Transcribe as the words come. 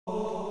Hello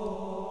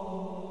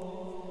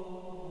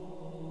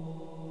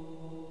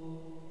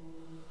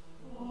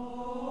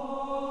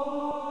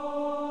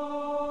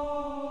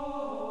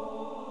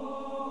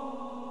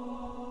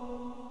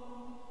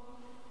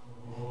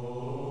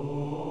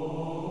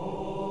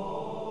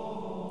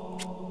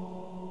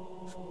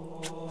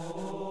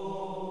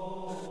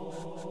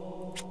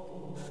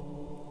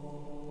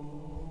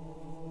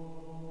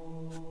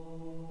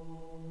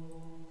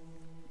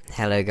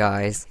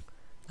guys,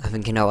 I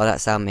think you know what that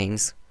sound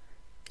means.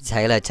 It's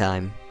Halo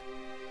time.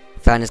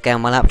 Found this game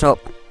on my laptop.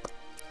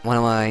 One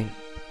of my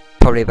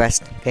probably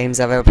best games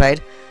I've ever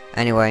played.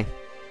 Anyway,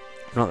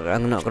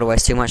 I'm not going to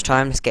waste too much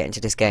time. Let's get into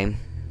this game.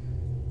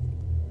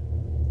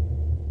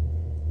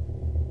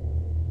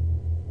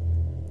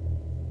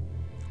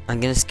 I'm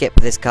going to skip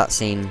this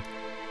cutscene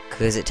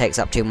because it takes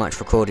up too much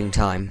recording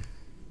time.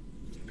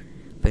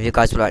 But if you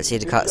guys would like to see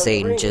the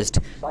cutscene, just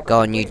go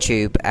on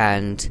YouTube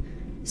and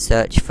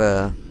search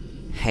for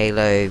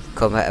Halo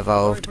Combat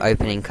Evolved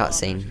opening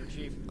cutscene.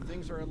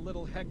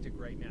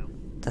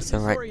 That's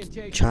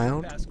alright,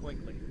 child.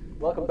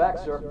 Welcome back,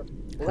 sir.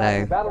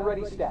 Hello. Battle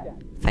ready stat.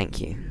 Thank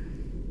you.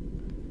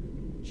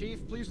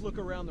 Chief, please look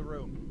around the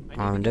room.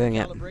 I'm doing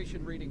it.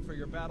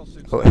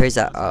 Oh, who's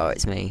that? Oh,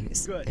 it's me.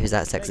 Who's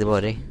that sexy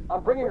body?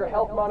 I'm bringing your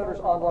health monitors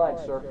online,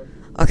 sir.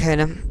 Okay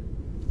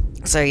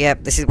then. So yeah,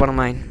 this is one of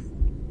my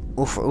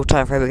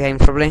all-time favorite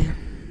games probably.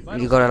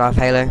 You gotta love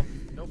Halo.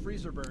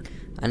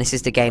 And this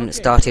is the game that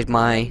started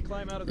my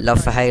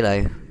love for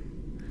Halo.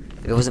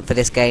 If it wasn't for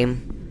this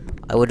game,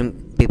 I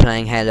wouldn't be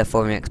playing Halo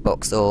 4 on the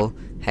Xbox or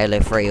Halo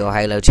 3 or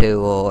Halo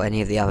 2 or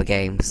any of the other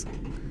games.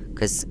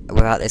 Because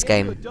without this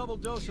game, I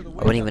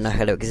wouldn't even know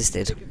Halo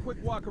existed. Take a quick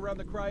walk around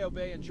the cryo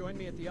bay and join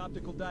me at the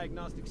optical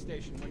diagnostic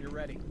station when you're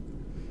ready.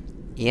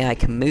 Yeah, I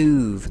can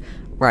move.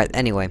 Right,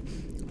 anyway.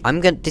 I'm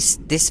gonna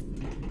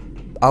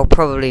I'll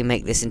probably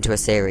make this into a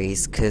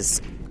series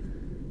because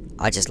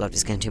I just love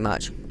this game too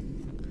much.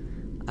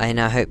 And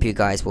I hope you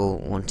guys will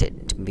want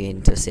it to be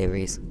into a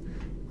series.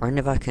 I wonder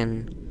if I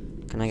can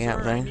I get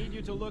up there? I need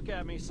you to look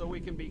at me so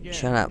we can begin.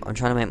 Shut up, I'm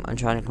trying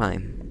to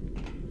climb.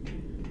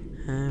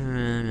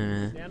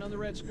 Stand on the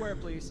red square,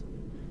 please.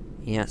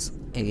 Yes,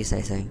 if you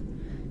say so.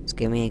 Just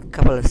give me a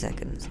couple of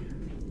seconds.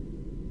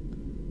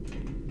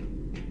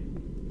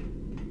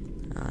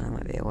 Oh, that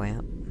might be a way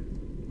up.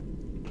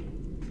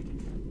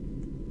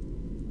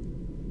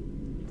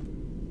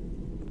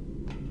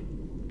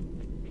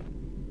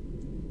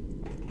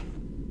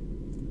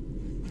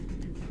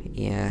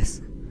 Yes.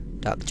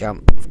 Duck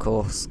jump, of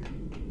course.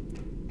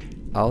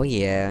 Oh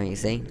yeah, you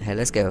see? Hey,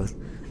 let's go.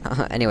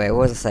 Anyway, what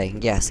was I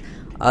saying? Yes.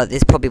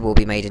 This probably will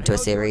be made into a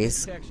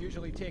series.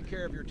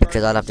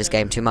 Because I love this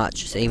game too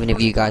much. So even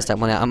if you guys don't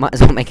want it, I might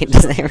as well make it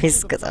into a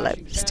series because I love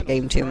this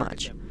game too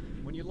much.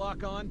 When you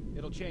lock on,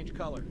 it'll change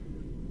color.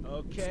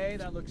 Okay,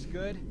 that looks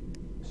good.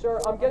 Sir,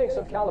 I'm getting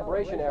some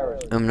calibration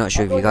errors. I'm not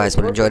sure if you guys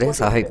will enjoy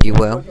this. I hope you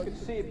will. You can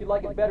see if you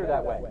like it better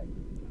that way.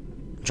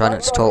 Try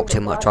not to talk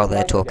too much while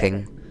they're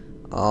talking.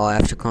 Oh, I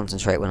have to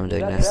concentrate when I'm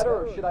doing this.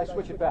 Better, or should I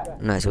switch it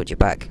back? No, switch it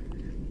back.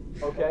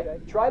 Okay.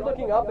 Try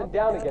looking up and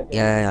down again.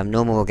 Yeah, I'm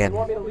normal again. You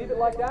want me to leave it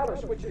like that or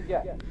switch it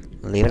again?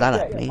 Leave it like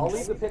that, Okay, I'll leave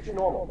please. the picture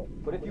normal.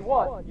 But if you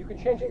want, you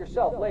can change it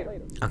yourself later.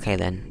 Okay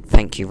then.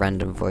 Thank you,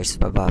 random voice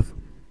above.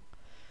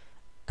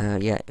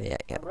 Yeah,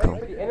 cool. Ready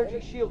for the energy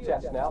shield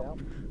test now.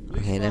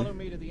 Okay then. Follow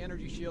me to the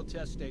energy shield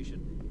test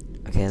station.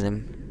 Okay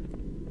then.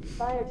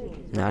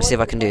 Now let's see if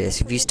I can do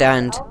this. If you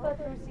stand,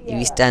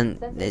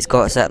 it's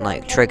got a certain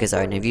like trigger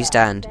zone. If you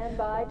stand,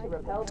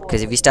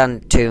 because if you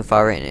stand too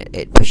far in,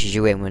 it pushes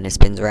you in when it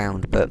spins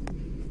around. But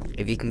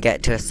if you can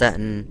get to a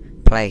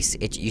certain place,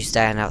 you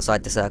stand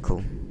outside the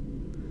circle.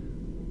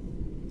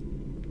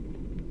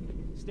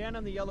 Stand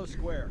on the yellow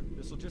square.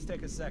 This will just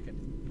take a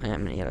second. I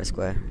am in a yellow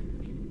square.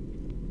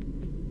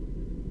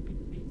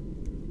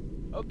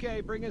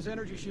 Okay, bring his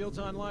energy shields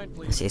online,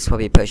 please. See, it's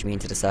probably pushing me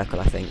into the circle,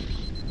 I think.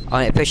 Oh,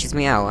 it pushes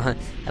me out.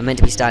 I'm meant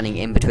to be standing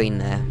in between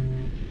there.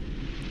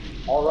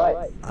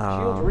 Alright.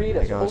 Oh, Shields read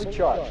my as God. fully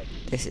charged.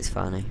 This is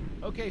funny.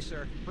 Okay,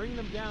 sir. Bring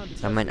them down.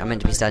 So I'm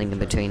meant to be standing in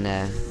between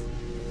there.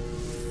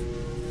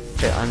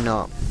 But I'm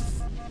not.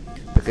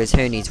 Because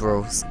who needs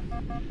rules?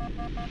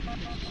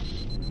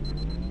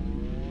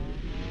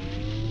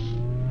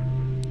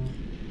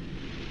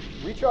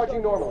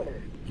 Recharging normally.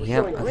 We're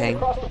Yep, showing green okay.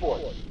 across the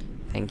board.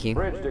 Thank you.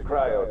 Bridge to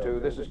Cryo 2,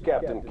 this is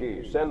Captain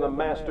Key. Send the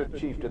Master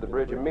Chief to the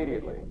bridge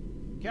immediately.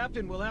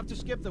 Captain, we'll have to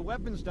skip the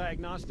weapons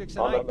diagnostics.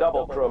 On the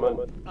double,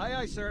 crewman. Aye,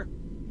 aye, sir.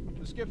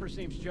 The skipper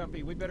seems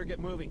jumpy. We'd better get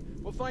moving.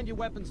 We'll find you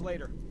weapons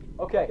later.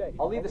 Okay,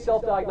 I'll leave the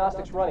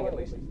self-diagnostics running at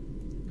least.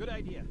 Good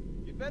idea.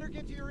 You'd better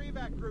get to your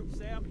evac group,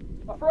 Sam.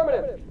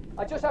 Affirmative.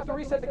 I just have to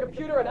reset the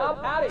computer and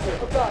I'm out of here.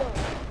 Oh God,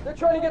 they're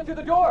trying to get through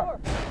the door.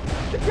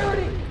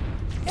 Security!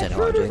 Don't know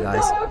what I'm doing,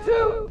 guys. Cryo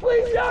 2!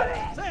 Please,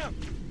 Johnny! Sam!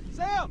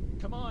 Sam!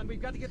 Come on,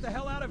 we've got to get the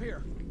hell out of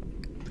here.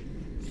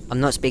 I'm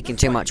not speaking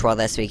too much while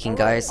they're speaking,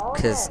 guys,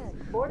 because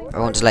I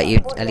want to let you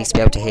at least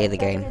be able to hear the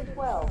game.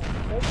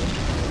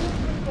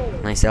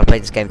 And I say I've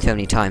played this game too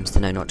many times to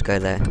know not to go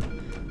there.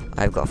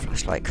 I've got a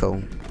flashlight,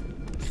 cool.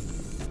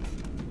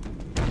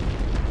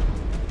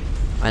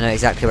 I know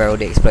exactly where all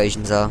the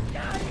explosions are.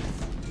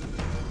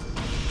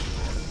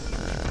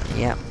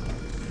 Yep.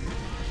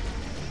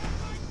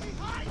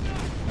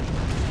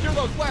 Secure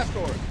those blast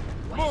doors.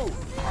 Move!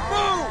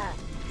 Move!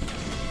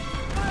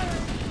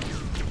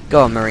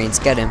 Go on, Marines,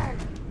 get him.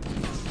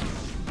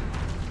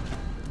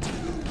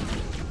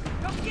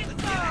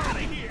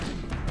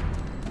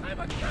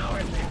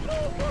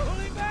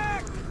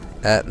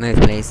 Move,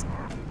 please.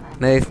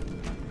 Move.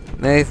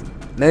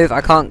 Move. Move.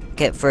 I can't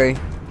get through.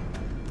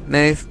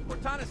 Move.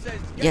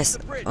 Yes.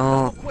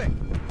 Oh.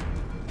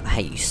 I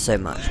hate you so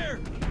much.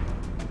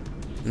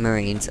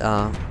 Marines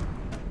are.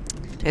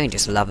 Don't you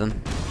just love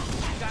them?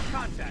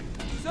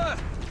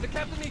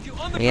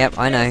 Yep,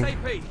 I know.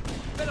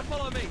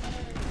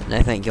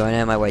 No, thank you. I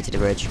know my way to the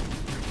bridge.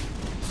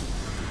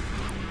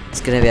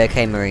 It's gonna be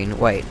okay, Marine.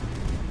 Wait.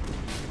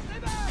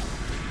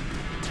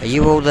 Are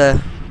you all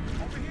the...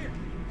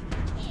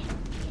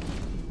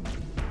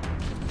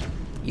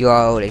 You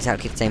are all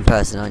exactly the same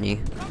person, aren't you?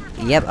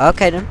 Yep,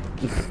 okay then.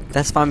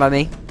 That's fine by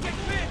me.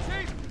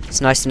 It's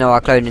nice to know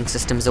our cloning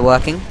systems are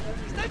working.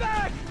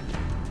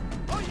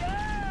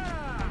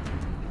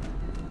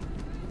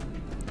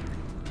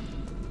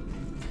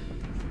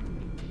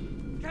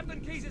 Captain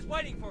Keyes is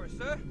waiting for us,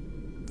 sir.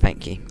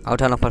 Thank you. I'll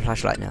turn off my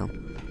flashlight now.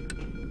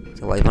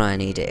 So when I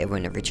need it, it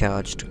won't have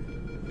recharged.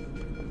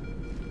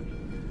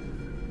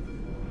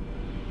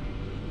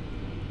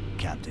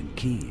 Captain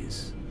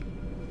Keyes.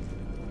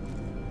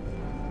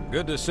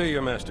 Good to see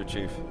you, Master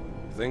Chief.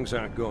 Things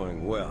aren't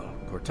going well.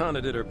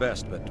 Cortana did her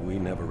best, but we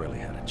never really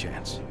had a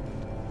chance.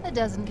 A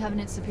dozen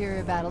Covenant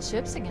superior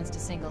battleships against a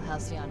single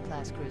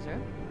Halcyon-class cruiser.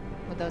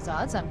 With those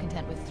odds, I'm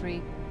content with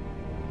 3...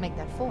 make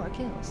that 4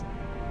 kills.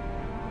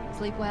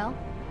 Sleep well?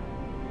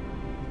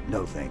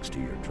 No thanks to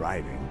your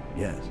driving,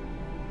 yes.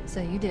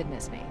 So you did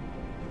miss me.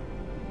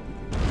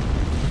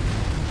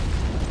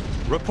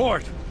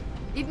 Report!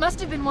 It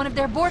must have been one of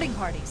their boarding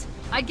parties.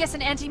 I'd guess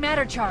an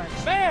antimatter charge.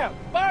 Ma'am!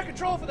 Fire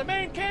control for the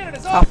main cannon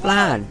is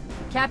Offline.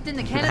 Captain,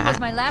 the cannon was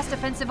my last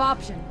offensive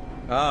option.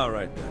 All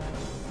right, then.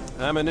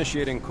 I'm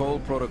initiating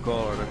Cold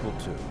Protocol Article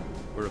 2.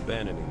 We're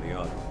abandoning the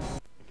auto.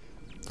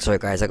 Sorry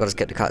guys, I gotta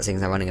skip the cutscenes.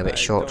 They're running a bit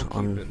short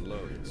on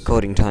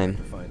recording time.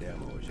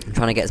 I'm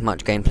trying to get as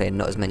much gameplay and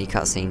not as many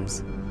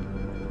cutscenes.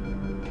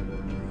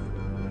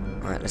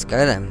 Alright, let's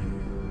go then.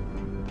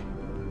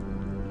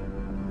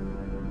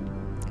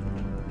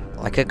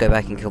 I could go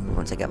back and kill her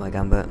once I get my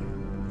gun, but...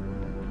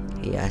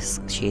 Yes,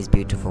 she is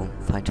beautiful.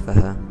 Fight for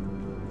her.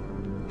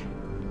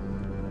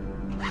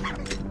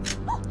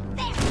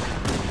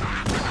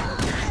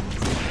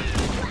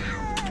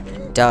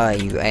 Die,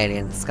 you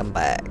alien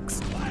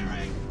scumbags.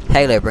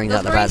 Halo brings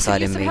out the bad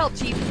side in me. Help,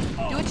 Chief.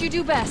 Do what you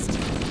do best.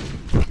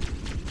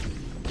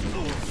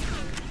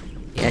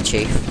 Yeah,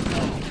 Chief.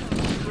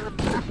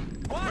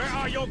 Where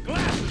are your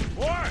glasses,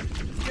 boy?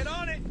 Get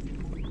on it.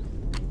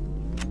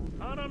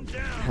 Hunt them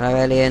down. Hello,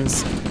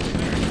 aliens.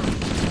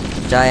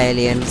 Die,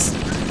 aliens.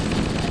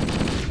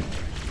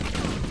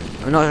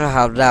 I'm not sure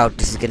how loud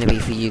this is going to be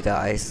for you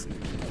guys,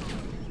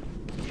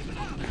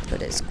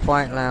 but it's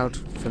quite loud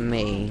for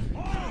me.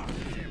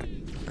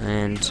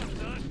 And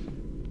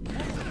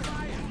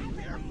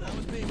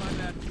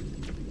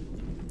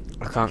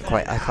I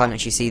can't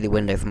actually see the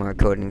window from my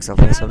recording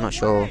software, so I'm not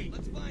sure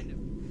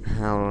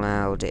how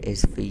loud it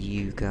is for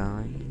you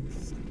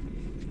guys.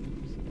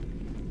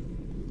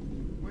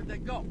 Where'd they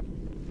go?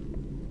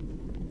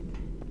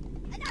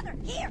 Another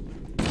here.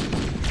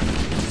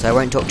 So I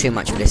won't talk too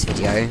much for this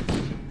video,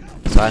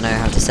 so I know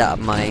how to set up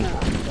my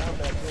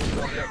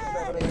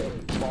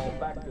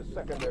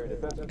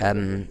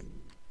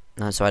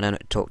so I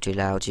don't talk too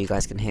loud so you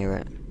guys can hear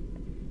it.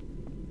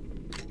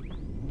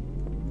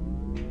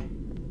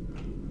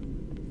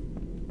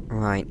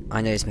 Right,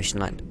 I know this mission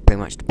like pretty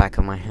much the back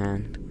of my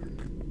hand.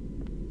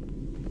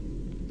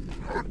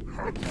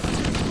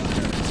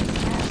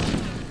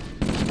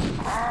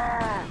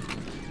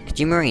 Could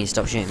you Marines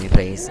stop shooting me,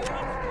 please?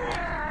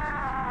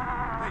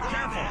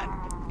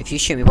 If you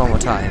shoot me one more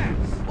time,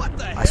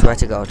 I swear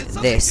to God,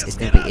 this is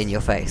going to be in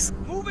your face.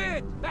 Move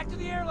in! Back to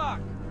the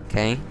airlock!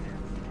 Okay?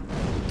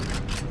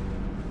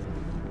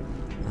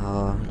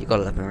 Oh, you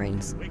gotta love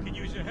Marines. We can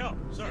use your help,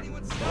 sir.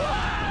 What's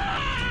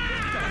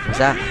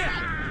that?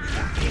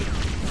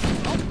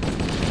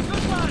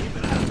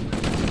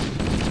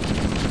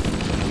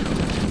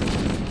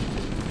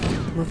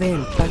 Move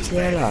in, back to the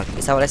airlock.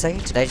 Is that what I say?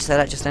 Did I just say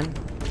that just then?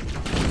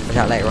 Or is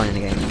that later on in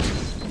the game?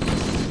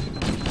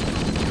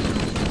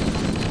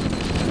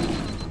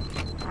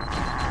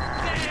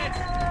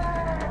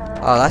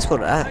 Oh, that's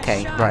what.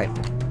 Okay, right.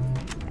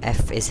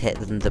 F is hit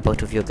than the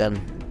butt of your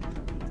gun.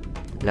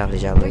 Lovely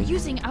job. We're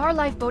using our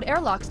lifeboat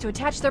airlocks to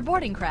attach their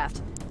boarding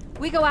craft.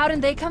 We go out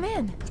and they come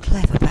in.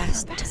 Clever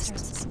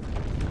bastards.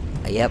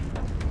 Yep.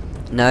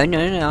 No,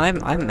 I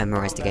haven't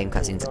memorized the game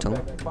cutscenes at all.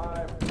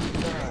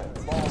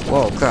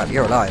 Whoa, crap,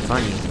 you're alive,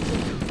 aren't you?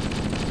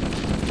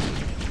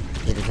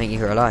 Didn't think you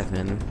were alive,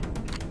 man.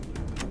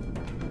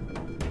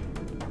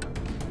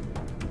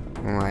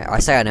 Alright, I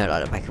say I know it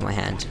like the back of my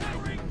hand.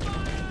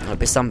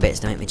 But some bits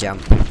don't make me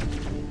jump.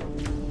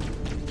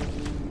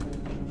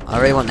 I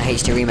really want the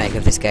HD remake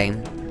of this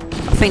game.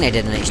 I think they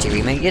did an HD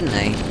remake, didn't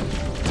they?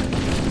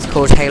 It's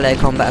called Halo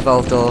Combat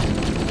Evolved, or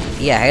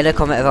yeah, Halo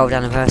Combat Evolved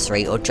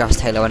Anniversary, or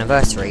just Halo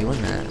Anniversary,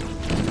 wasn't it?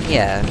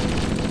 Yeah.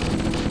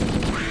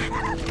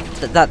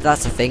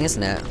 That's a thing,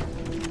 isn't it?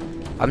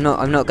 I'm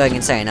not going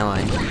insane, am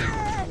I?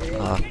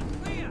 Oh.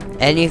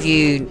 Any of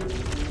you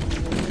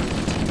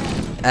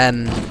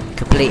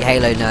complete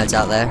Halo nerds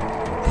out there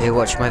who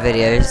watch my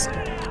videos,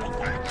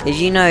 did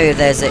you know if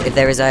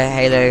there is a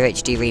Halo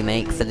HD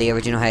remake for the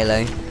original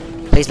Halo?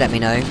 Please let me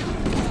know,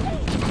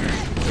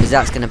 because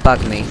that's gonna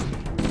bug me.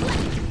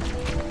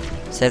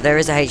 So if there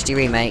is a HD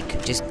remake,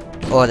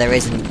 or there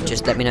isn't,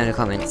 just let me know in the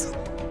comments,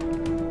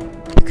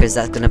 because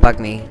that's gonna bug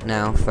me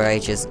now for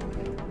ages.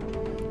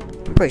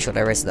 I'm pretty sure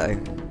there is though.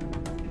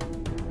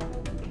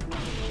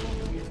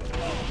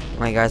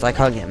 Right guys, I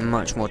can't get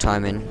much more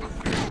time in.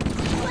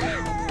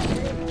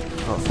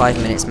 Got 5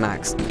 minutes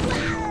max. I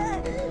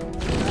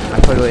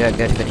probably won't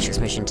go to finish this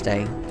mission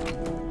today.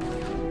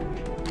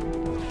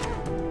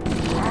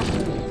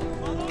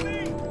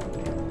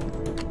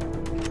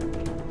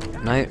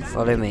 No,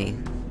 follow me.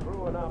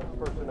 Crew and ops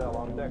personnel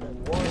on decks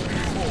 1 and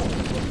 4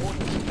 report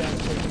to the gas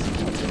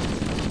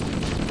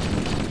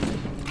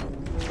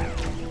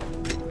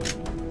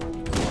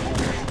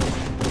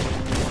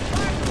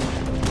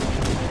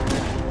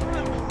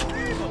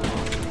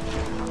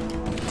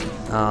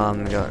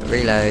We got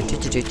reload.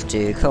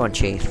 Come on,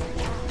 Chief.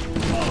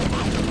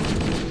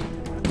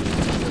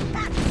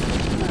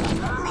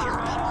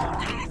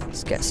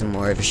 Let's get some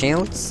more over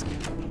shields.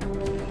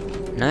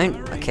 No,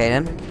 okay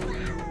then.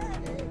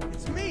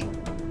 It's me.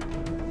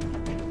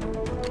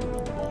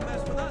 Won't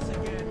mess with us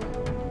again.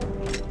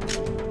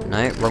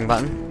 No, wrong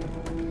button.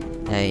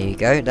 There you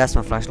go. That's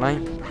my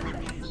flashlight.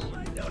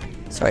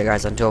 Sorry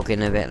guys, I'm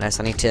talking a bit less.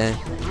 I need to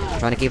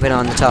trying to keep it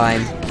on the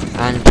time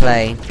and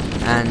play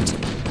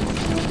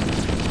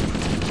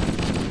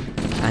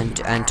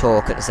and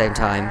talk at the same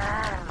time,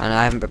 and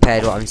I haven't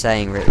prepared what I'm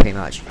saying pretty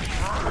much.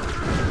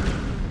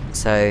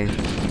 So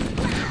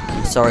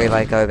I'm sorry if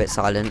I go a bit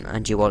silent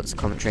and you want some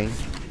commentary.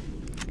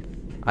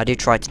 I do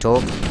try to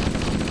talk.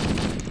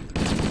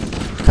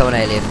 Come on,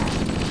 alien.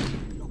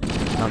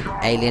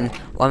 Alien.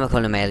 Why am I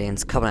calling them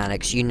aliens? Come on,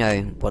 Alex. You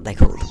know what they're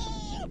called.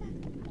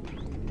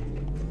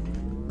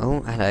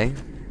 Oh, hello.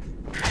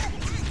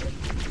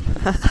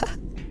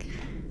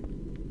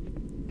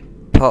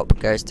 Pop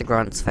goes to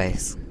Grant's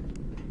face.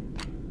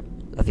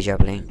 Love you,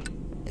 Jubbly.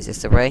 Is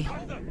this the way?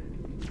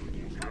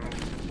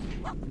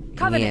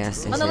 Covenant,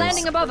 Yes, on it the is.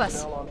 landing above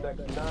us. on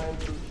decks 9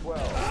 through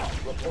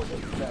 12 report to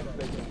the gas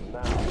station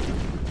now.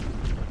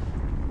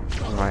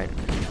 Alright.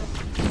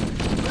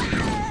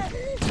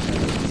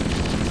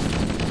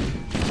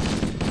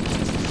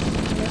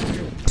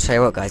 Tell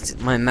you what guys,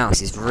 my mouse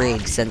is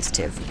really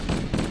sensitive.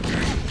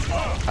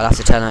 I'll have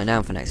to turn that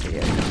down for next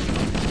video.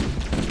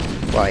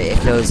 Right, it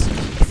feels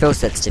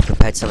sensitive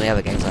compared to some of the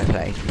other games I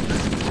play.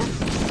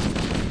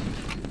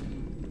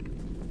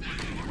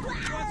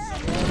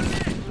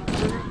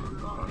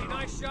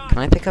 Can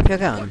I pick up your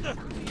gun?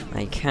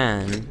 I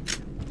can.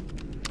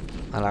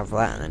 I'll have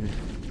that then.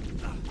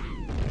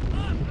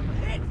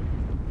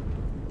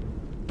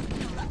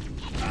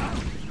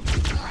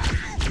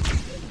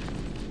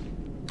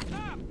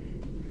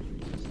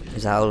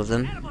 Is that all of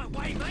them?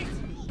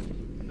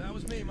 That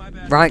was me, my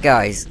bad. Right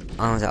guys,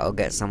 I'll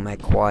get somewhere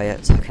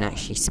quiet so I can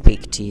actually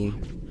speak to you.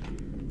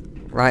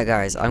 Right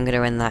guys, I'm going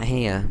to end that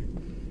here.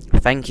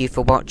 Thank you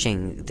for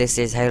watching. This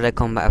is Halo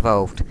Combat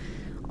Evolved.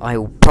 I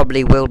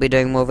probably will be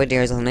doing more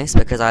videos on this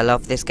because I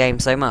love this game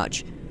so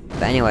much.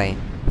 But anyway,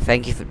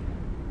 thank you for...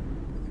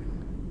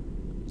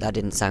 That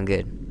didn't sound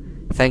good.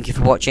 Thank you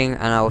for watching,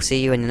 and I will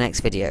see you in the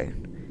next video.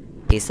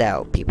 Peace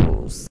out, people.